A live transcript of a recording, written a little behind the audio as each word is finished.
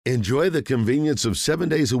Enjoy the convenience of 7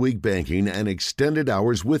 days a week banking and extended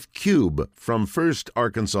hours with Cube from First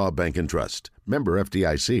Arkansas Bank and Trust. Member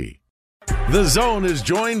FDIC. The Zone is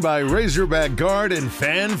joined by Razorback guard and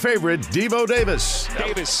fan favorite Devo Davis.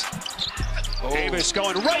 Davis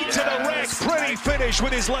going right to the rack. Pretty finish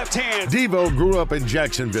with his left hand. Devo grew up in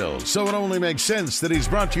Jacksonville, so it only makes sense that he's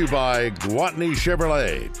brought to you by Gwatney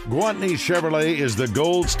Chevrolet. Gwatney Chevrolet is the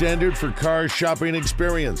gold standard for car shopping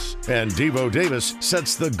experience, and Devo Davis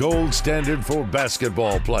sets the gold standard for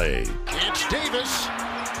basketball play. It's Davis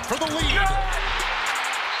for the lead.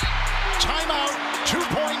 Timeout,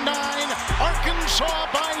 2.9,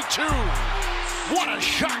 Arkansas by 2. What a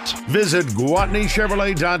shot! Visit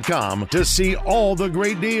GwatneyChevrolet.com to see all the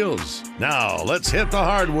great deals. Now, let's hit the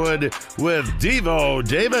hardwood with Devo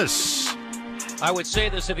Davis. I would say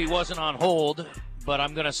this if he wasn't on hold, but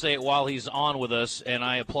I'm going to say it while he's on with us, and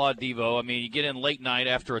I applaud Devo. I mean, you get in late night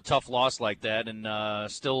after a tough loss like that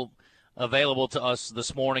and still available to us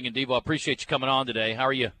this morning. And, Devo, I appreciate you coming on today. How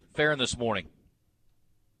are you faring this morning?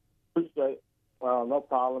 Appreciate it. No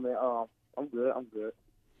problem. I'm good.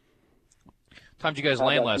 What time did you guys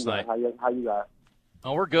land last night? How you guys?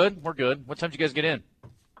 Oh, we're good. What time did you guys get in?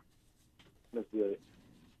 That's good.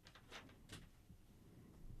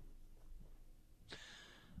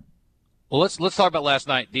 Well, let's talk about last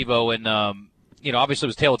night, Devo, and obviously it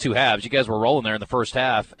was tale of two halves. You guys were rolling there in the first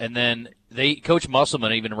half, and then Coach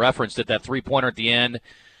Musselman even referenced it, that three-pointer at the end,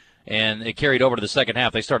 and it carried over to the second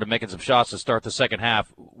half. They started making some shots to start the second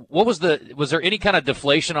half. Was there any kind of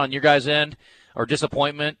deflation on your guys' end or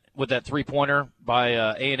disappointment with that three-pointer by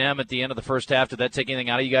A&M at the end of the first half? Did that take anything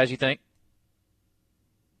out of you guys, you think?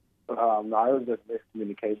 No, it was just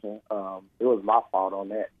miscommunication. It was my fault on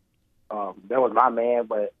that. That was my man,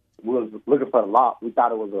 but we was looking for the lob. We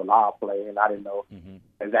thought it was a lob play, and I didn't know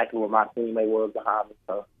exactly where my teammate was behind me.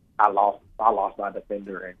 So I lost my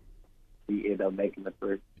defender, and he ended up making the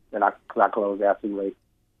three. And I closed out too late.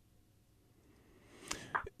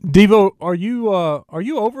 Devo, are you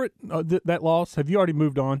over it? That loss? Have you already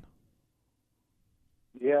moved on?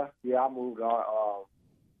 Yeah, I moved on.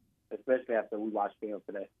 Especially after we watched film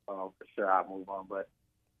today. For sure, I moved on. But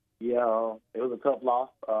yeah, it was a tough loss.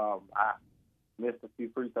 I missed a few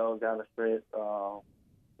free throws down the stretch. I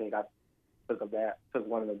think I took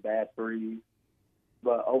one of the bad threes.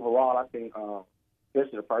 But overall, I think,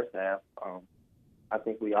 especially the first half, I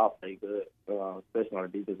think we all played good, especially on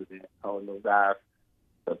the defensive end. Holding those guys,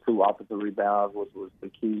 the 2 offensive rebounds, which was the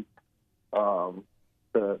key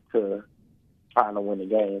to trying to win the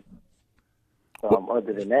game.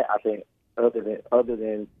 Other than that, I think other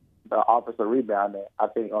than the offensive rebound, I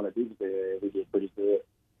think on the defensive end we did pretty good.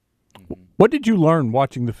 What did you learn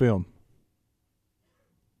watching the film?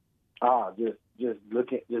 Just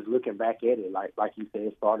looking back at it, like you said,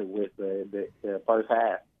 it started with the first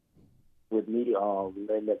half with me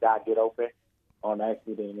letting the guy get open on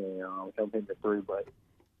accident and him hitting the three. But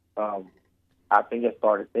I think it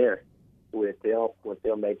started there with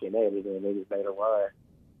them making it, and then they just made a run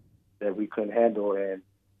that we couldn't handle, and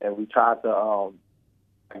we tried to,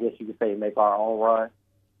 I guess you could say, make our own run,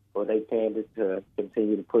 but they tended to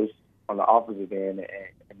continue to push on the offensive end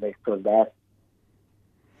and make us back.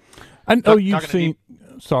 I know you've seen.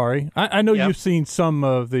 Sorry, I know you've seen some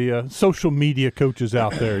of the social media coaches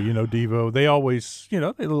out there. Devo. They always, they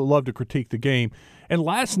love to critique the game. And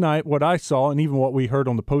last night, what I saw, and even what we heard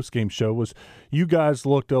on the post-game show, was you guys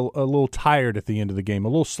looked a little tired at the end of the game, a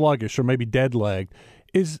little sluggish, or maybe dead-legged.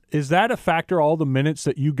 Is that a factor? All the minutes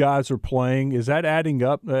that you guys are playing, is that adding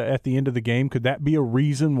up at the end of the game? Could that be a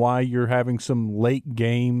reason why you're having some late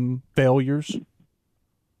game failures?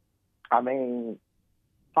 I mean,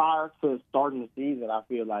 prior to starting the season, I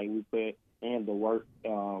feel like we put in the work.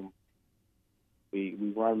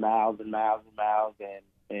 We run miles and miles and miles,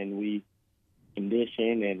 and we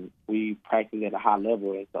condition and we practice at a high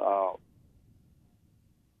level. And so,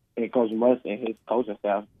 and Coach Musk and his coaching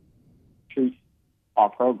staff treats our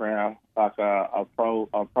program like a pro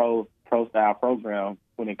style program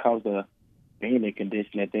when it comes to being in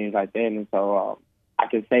condition and things like that. And so I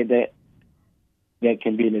can say that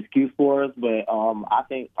can be an excuse for us, but I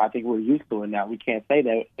think we're used to it now. We can't say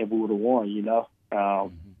that if we would have won,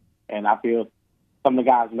 And I feel some of the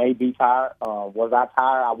guys may be tired. Was I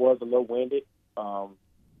tired? I was a little winded,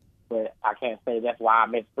 but I can't say that's why I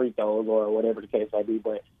missed free throws or whatever the case may be.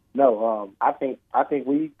 But no, I think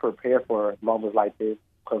we prepare for moments like this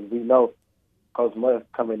because we know Coach Musk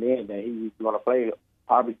coming in that he's going to play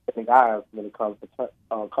probably 10 guys when it comes to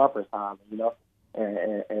conference time,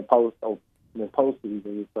 and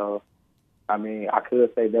postseason. So, I mean, I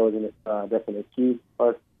could say there was that's an excuse for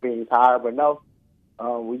us being tired, but no,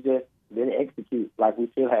 we didn't execute like we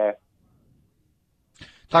should have.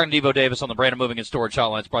 Talking to Devo Davis on the Brandon Moving and Storage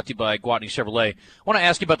Hotline. It's brought to you by Gwatney Chevrolet. I want to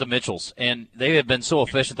ask you about the Mitchells, and they have been so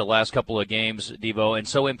efficient the last couple of games, Devo, and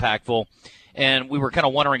so impactful. And we were kind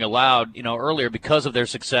of wondering aloud, earlier because of their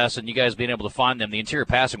success and you guys being able to find them. The interior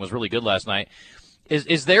passing was really good last night.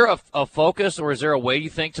 Is there a focus, or is there a way you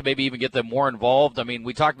think to maybe even get them more involved? I mean,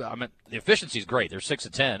 we talked about. The efficiency is great. They're 6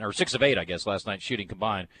 of 10 or 6 of 8, I guess, last night shooting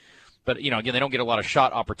combined. But again, they don't get a lot of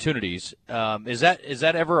shot opportunities. Is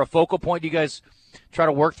that ever a focal point? Do you guys try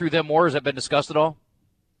to work through them more? Has that been discussed at all?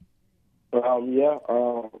 Yeah.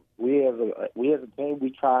 We as a team,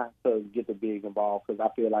 we try to get the bigs involved because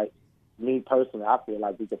I feel like, me personally, I feel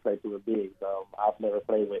like we can play through the bigs. I've never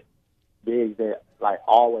played with bigs that like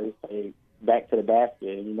always play back to the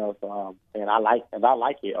basket, So and I like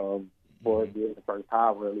it. For it being the first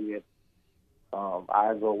time, really, and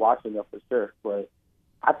I enjoy watching them for sure. But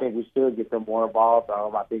I think we should get them more involved.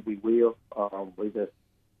 I think we will.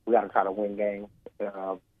 We got to try to win games,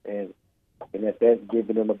 and if that's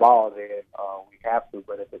giving them the ball, then we have to.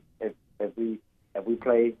 But if we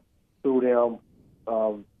play through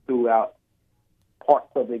them throughout parts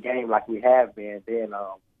of the game like we have been, then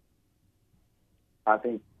I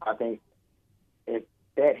think if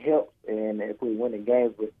that helps, and if we win the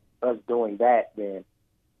games with us doing that, then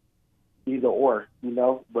either or,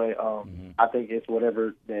 But I think it's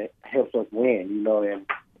whatever that helps us win, And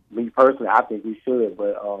me personally, I think we should,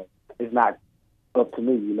 but it's not up to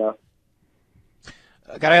me,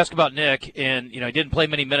 I got to ask about Nick, and he didn't play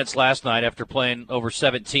many minutes last night after playing over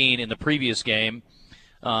 17 in the previous game.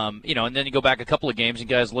 And then you go back a couple of games, and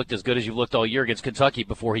guys looked as good as you've looked all year against Kentucky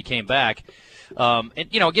before he came back. And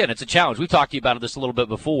again, it's a challenge. We've talked to you about this a little bit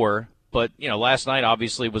before, but last night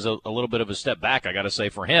obviously was a little bit of a step back, I got to say,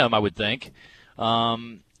 for him, I would think.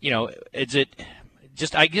 Is it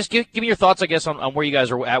just give me your thoughts, I guess, on where you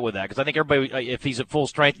guys are at with that, because I think everybody, if he's at full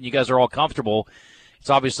strength and you guys are all comfortable, it's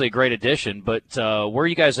obviously a great addition. But where are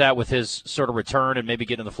you guys at with his sort of return and maybe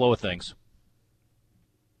getting in the flow of things?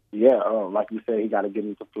 Yeah, like you said, he got to get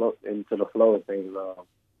into the flow of things.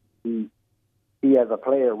 He as a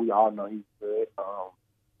player, we all know he's good.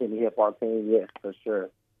 Can he help our team? Yes, for sure.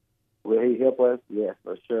 Will he help us? Yes,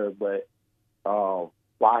 for sure. But while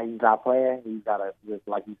he's not playing, he's got to, just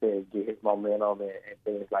like you said, get his momentum and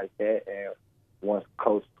things like that. And once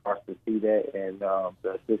coach starts to see that and the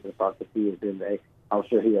assistant starts to see it, then I'm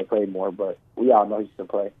sure he'll play more. But we all know he should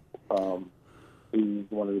play. He's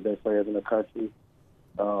one of the best players in the country.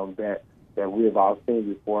 That we've all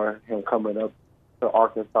seen before, him coming up to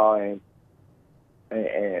Arkansas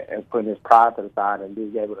and putting his pride to the side and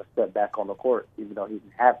being able to step back on the court, even though he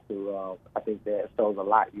didn't have to. I think that shows a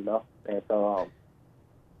lot, And so,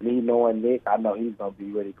 me knowing Nick, I know he's going to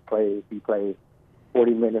be ready to play if he plays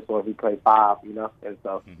 40 minutes or if he plays 5, And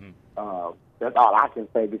so, that's all I can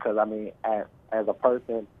say because, as a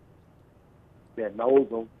person that knows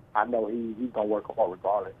him, I know he's going to work hard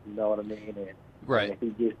regardless, you know what I mean? Right. And if he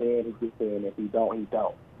gets in, he gets in. If he don't, he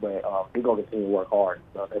don't. But he's going to continue to work hard.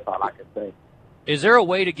 So that's all I can say. Is there a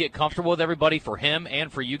way to get comfortable with everybody for him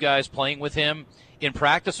and for you guys playing with him in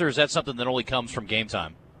practice, or is that something that only comes from game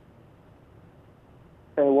time?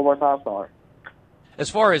 Say one more time, sorry. As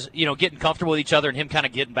far as, getting comfortable with each other and him kind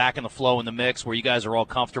of getting back in the flow in the mix where you guys are all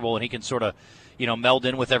comfortable and he can sort of, meld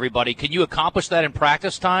in with everybody, can you accomplish that in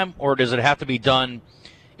practice time, or does it have to be done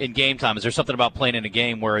in game time? Is there something about playing in a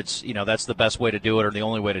game where it's, that's the best way to do it or the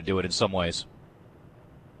only way to do it in some ways?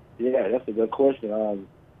 Yeah, that's a good question.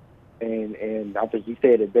 And I think you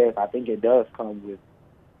said it best. I think it does come with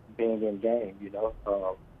being in game,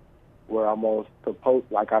 we're almost to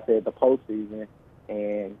like I said, the postseason,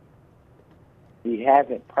 and he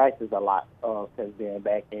hasn't practiced a lot since being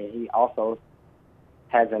back, and he also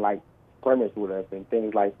hasn't scrimmaged with us and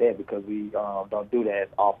things like that because we don't do that as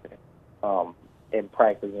often in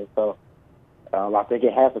practice, and so I think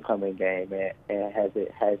it has to come in game. And has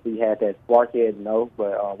he had that spark yet? No,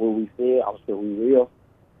 but will we see it? I'm sure we will.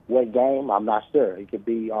 What game? I'm not sure. It could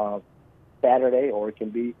be Saturday or it can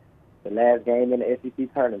be the last game in the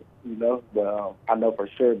SEC tournament, But I know for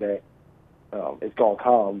sure that it's going to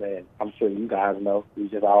come, and I'm sure you guys know. We're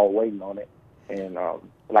just all waiting on it. And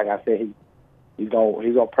like I said, he's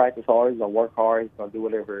gonna practice hard. He's going to work hard. He's going to do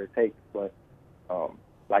whatever it takes. But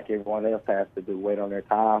like everyone else has to do, wait on their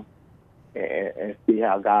time and see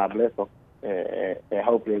how God bless them. And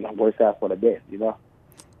hopefully it works out for the best,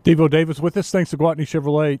 Devo Davis with us. Thanks to Gwatney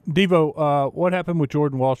Chevrolet. Devo, what happened with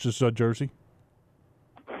Jordan Walsh's jersey?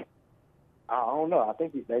 I don't know. I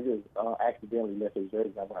think they just accidentally left his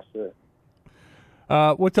jersey. I'm not sure.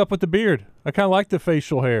 What's up with the beard? I kind of like the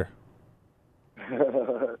facial hair.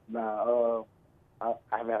 Nah, I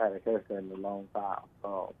haven't had a haircut in a long time.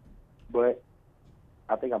 But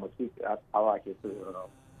I think I'm gonna keep it. I like it too.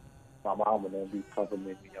 My mom and them be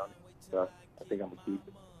complimenting me on it, so I think I'm gonna keep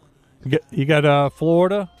it. You got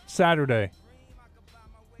Florida Saturday.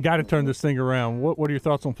 Got to turn this thing around. What are your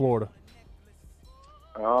thoughts on Florida?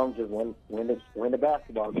 Just win the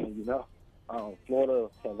basketball game. You know, Florida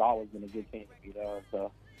has always been a good team. You know,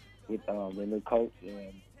 so with the new coach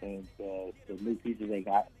and the new pieces they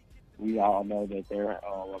got, we all know that they're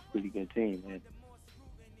a pretty good team, and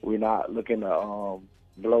we're not looking to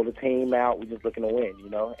blow the team out. We're just looking to win, you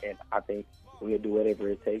know, and I think we'll do whatever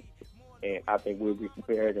it takes, and I think we'll be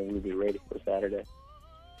prepared and we'll be ready for Saturday.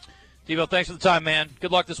 Devo, thanks for the time, man.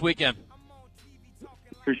 Good luck this weekend.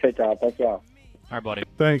 Appreciate y'all. Thank y'all. All right, buddy.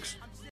 Thanks.